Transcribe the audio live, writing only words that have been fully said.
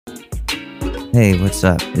Hey, what's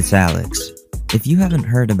up? It's Alex. If you haven't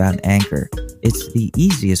heard about Anchor, it's the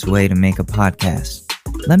easiest way to make a podcast.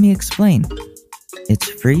 Let me explain. It's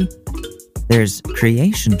free. There's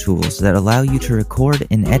creation tools that allow you to record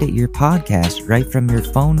and edit your podcast right from your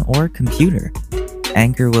phone or computer.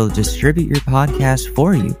 Anchor will distribute your podcast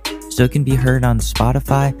for you, so it can be heard on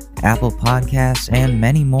Spotify, Apple Podcasts, and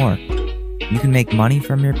many more. You can make money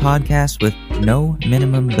from your podcast with no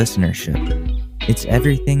minimum listenership. It's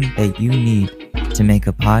everything that you need to make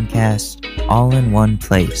a podcast all in one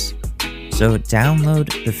place. So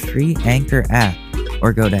download the free Anchor app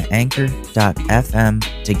or go to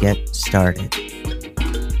anchor.fm to get started.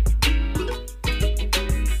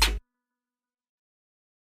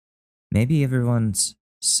 Maybe everyone's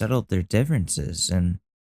settled their differences and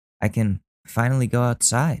I can finally go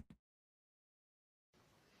outside.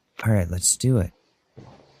 All right, let's do it.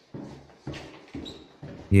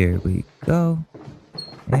 Here we go.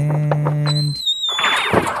 And...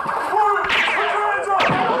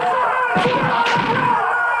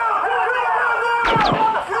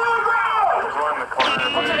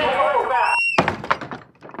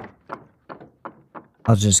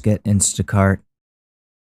 I'll just get Instacart.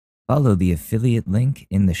 Follow the affiliate link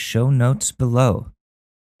in the show notes below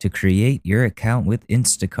to create your account with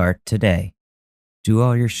Instacart today. Do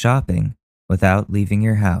all your shopping without leaving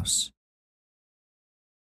your house.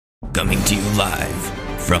 Coming to you live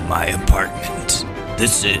from my apartment,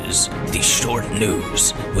 this is the Short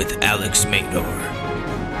News with Alex Mador.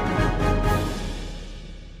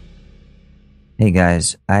 Hey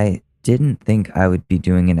guys, I didn't think I would be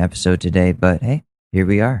doing an episode today, but hey, here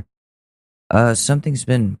we are. Something's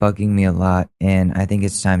been bugging me a lot, and I think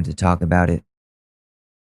it's time to talk about it.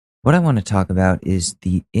 What I want to talk about is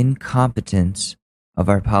the incompetence of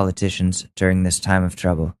our politicians during this time of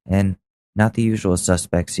trouble, and not the usual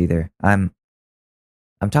suspects either. I'm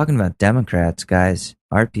talking about Democrats, guys,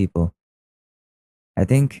 our people. I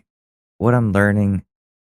think what I'm learning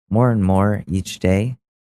more and more each day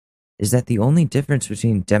is that the only difference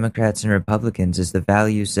between Democrats and Republicans is the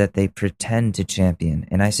values that they pretend to champion.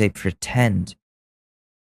 And I say pretend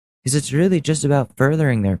because it's really just about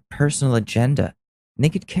furthering their personal agenda. And they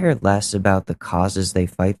could care less about the causes they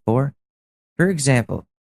fight for. For example,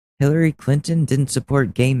 Hillary Clinton didn't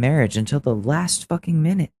support gay marriage until the last fucking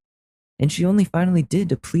minute. And she only finally did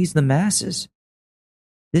to please the masses.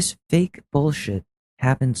 This fake bullshit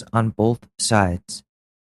happens on both sides.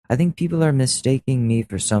 I think people are mistaking me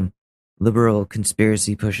for some liberal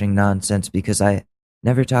conspiracy pushing nonsense because I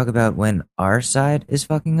never talk about when our side is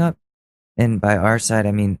fucking up. And by our side,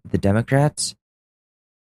 I mean the Democrats.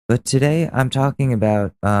 But today I'm talking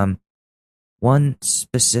about one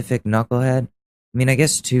specific knucklehead. I mean, I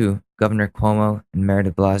guess two, Governor Cuomo and Mayor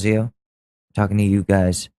de Blasio. I'm talking to you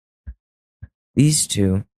guys. These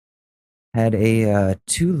two had a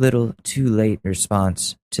too little, too late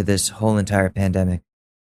response to this whole entire pandemic.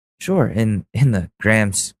 Sure, in the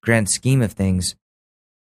grand scheme of things,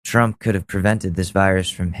 Trump could have prevented this virus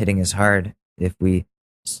from hitting us hard if we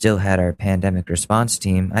still had our pandemic response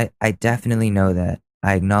team. I definitely know that.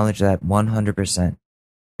 I acknowledge that 100%.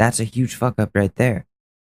 That's a huge fuck up right there.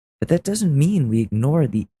 But that doesn't mean we ignore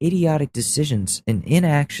the idiotic decisions and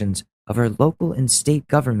inactions of our local and state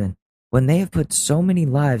government when they have put so many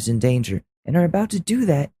lives in danger and are about to do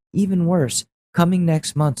that even worse coming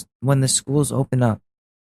next month when the schools open up.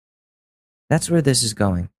 That's where this is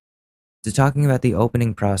going. To talking about the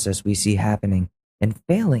opening process we see happening and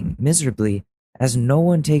failing miserably as no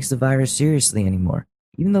one takes the virus seriously anymore,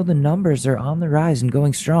 even though the numbers are on the rise and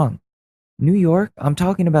going strong. New York, I'm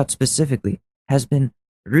talking about specifically, has been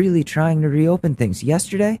really trying to reopen things.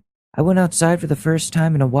 Yesterday, I went outside for the first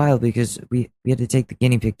time in a while because we had to take the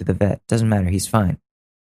guinea pig to the vet. Doesn't matter, he's fine.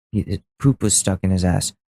 Poop was stuck in his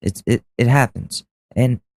ass. It happens.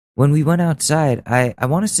 And when we went outside, I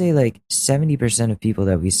want to say like 70% of people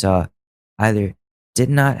that we saw either did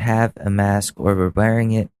not have a mask or were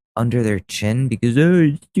wearing it under their chin because, oh,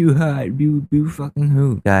 it's too hot. Boo fucking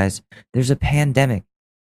who, guys. There's a pandemic.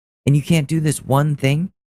 And you can't do this one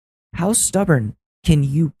thing? How stubborn can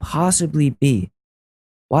you possibly be?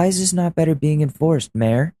 Why is this not better being enforced,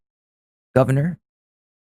 Mayor? Governor?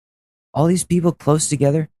 All these people close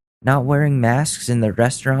together, not wearing masks, and the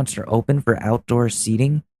restaurants are open for outdoor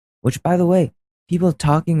seating. Which, by the way, people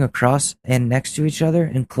talking across and next to each other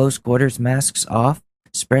in close quarters, masks off,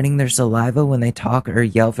 spreading their saliva when they talk or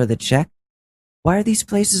yell for the check. Why are these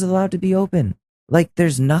places allowed to be open? Like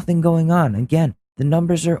there's nothing going on. Again, the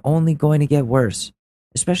numbers are only going to get worse,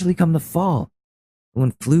 especially come the fall,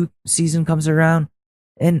 when flu season comes around.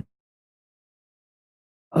 And,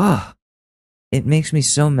 it makes me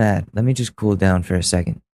so mad. Let me just cool down for a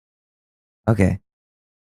second. Okay.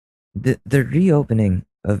 The reopening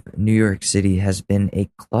of New York City has been a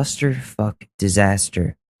clusterfuck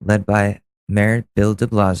disaster led by Mayor Bill de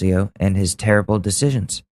Blasio and his terrible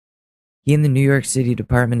decisions. He and the New York City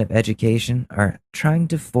Department of Education are trying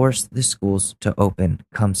to force the schools to open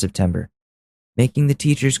come September, making the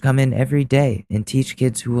teachers come in every day and teach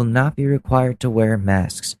kids who will not be required to wear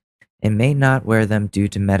masks and may not wear them due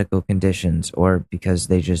to medical conditions or because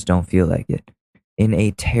they just don't feel like it. In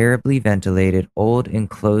a terribly ventilated, old,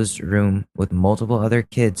 enclosed room with multiple other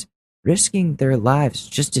kids, risking their lives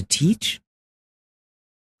just to teach?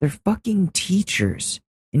 They're fucking teachers,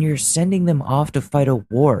 and you're sending them off to fight a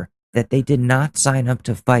war that they did not sign up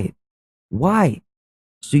to fight. Why?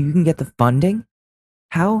 So you can get the funding?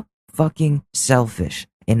 How fucking selfish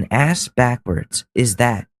and ass backwards is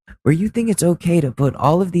that? Where you think it's okay to put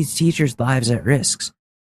all of these teachers' lives at risks.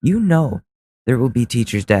 You know there will be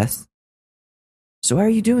teachers' deaths. So why are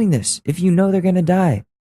you doing this if you know they're gonna die?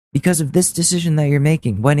 Because of this decision that you're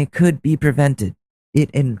making when it could be prevented.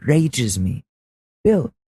 It enrages me.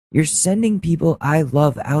 Bill, you're sending people I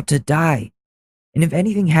love out to die. And if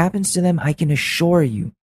anything happens to them, I can assure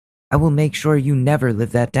you, I will make sure you never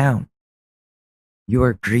live that down. You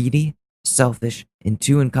are greedy, selfish, and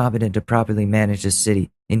too incompetent to properly manage this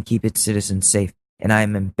city and keep its citizens safe. And I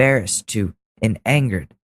am embarrassed to and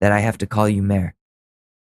angered that I have to call you mayor.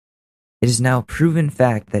 It is now a proven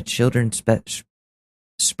fact that children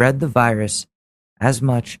spread the virus as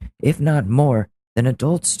much, if not more, than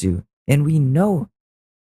adults do. And we know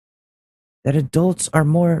that adults are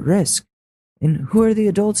more at risk. And who are the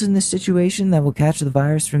adults in this situation that will catch the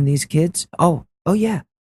virus from these kids? Oh yeah.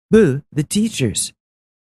 Boo, the teachers.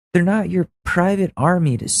 They're not your private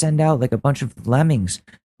army to send out like a bunch of lemmings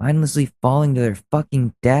mindlessly falling to their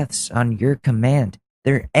fucking deaths on your command.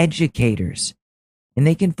 They're educators. And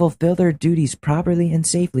they can fulfill their duties properly and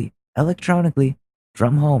safely, electronically,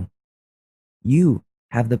 from home. You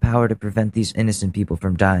have the power to prevent these innocent people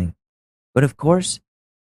from dying. But of course,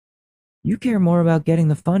 you care more about getting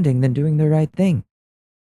the funding than doing the right thing.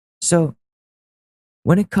 So,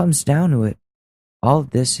 when it comes down to it, all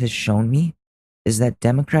this has shown me is that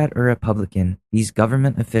Democrat or Republican, these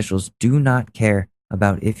government officials do not care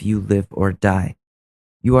about if you live or die.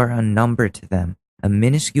 You are a number to them, a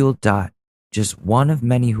minuscule dot, just one of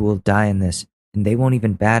many who will die in this, and they won't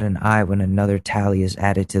even bat an eye when another tally is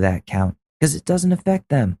added to that count, because it doesn't affect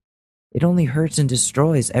them. It only hurts and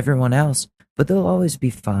destroys everyone else, but they'll always be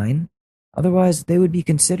fine. Otherwise, they would be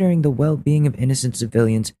considering the well-being of innocent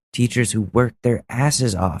civilians, teachers who work their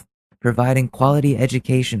asses off, providing quality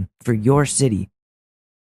education for your city.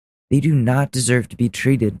 They do not deserve to be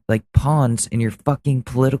treated like pawns in your fucking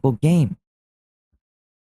political game.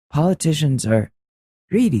 Politicians are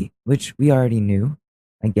greedy, which we already knew,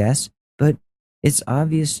 I guess, but it's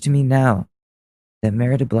obvious to me now that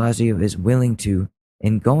Mayor de Blasio is willing to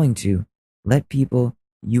and going to let people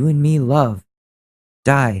you and me love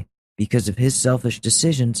die because of his selfish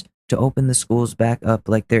decisions to open the schools back up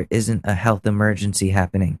like there isn't a health emergency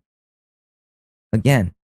happening.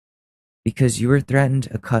 Again, because you were threatened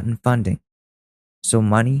a cut in funding. So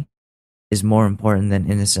money is more important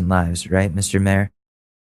than innocent lives, right, Mr. Mayor?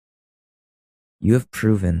 You have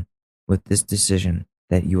proven with this decision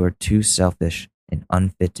that you are too selfish and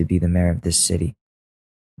unfit to be the mayor of this city.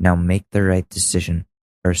 Now make the right decision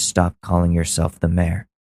or stop calling yourself the mayor.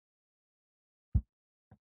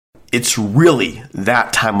 It's really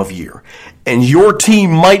that time of year, and your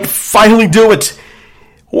team might finally do it.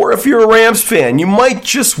 Or if you're a Rams fan, you might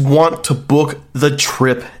just want to book the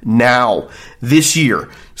trip now. This year,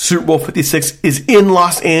 Super Bowl 56 is in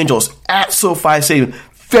Los Angeles at SoFi Stadium,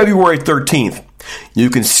 February 13th. You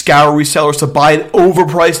can scour resellers to buy an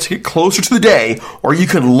overpriced ticket closer to the day, or you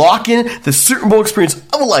can lock in the Super Bowl experience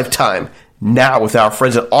of a lifetime. Now with our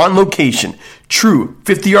friends at On Location. True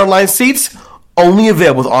 50-yard line seats, only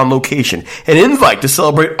available with On Location. An invite to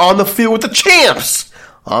celebrate on the field with the champs.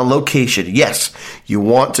 On Location, yes. You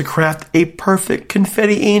want to craft a perfect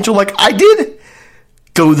confetti angel like I did?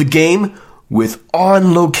 Go to the game with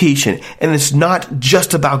On Location, and it's not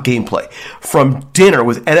just about gameplay. From dinner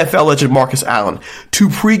with NFL legend Marcus Allen to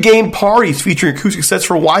pre-game parties featuring acoustic sets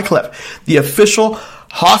for Wyclef, the official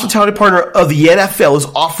hospitality partner of the NFL is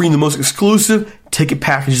offering the most exclusive ticket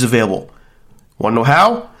packages available. Want to know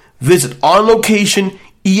how? Visit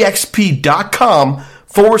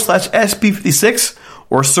onlocationexp.com/SB56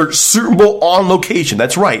 or search Super Bowl On Location.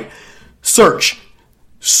 That's right. Search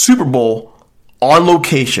Super Bowl On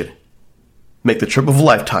Location. Make the trip of a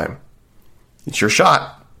lifetime. It's your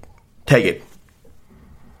shot. Take it.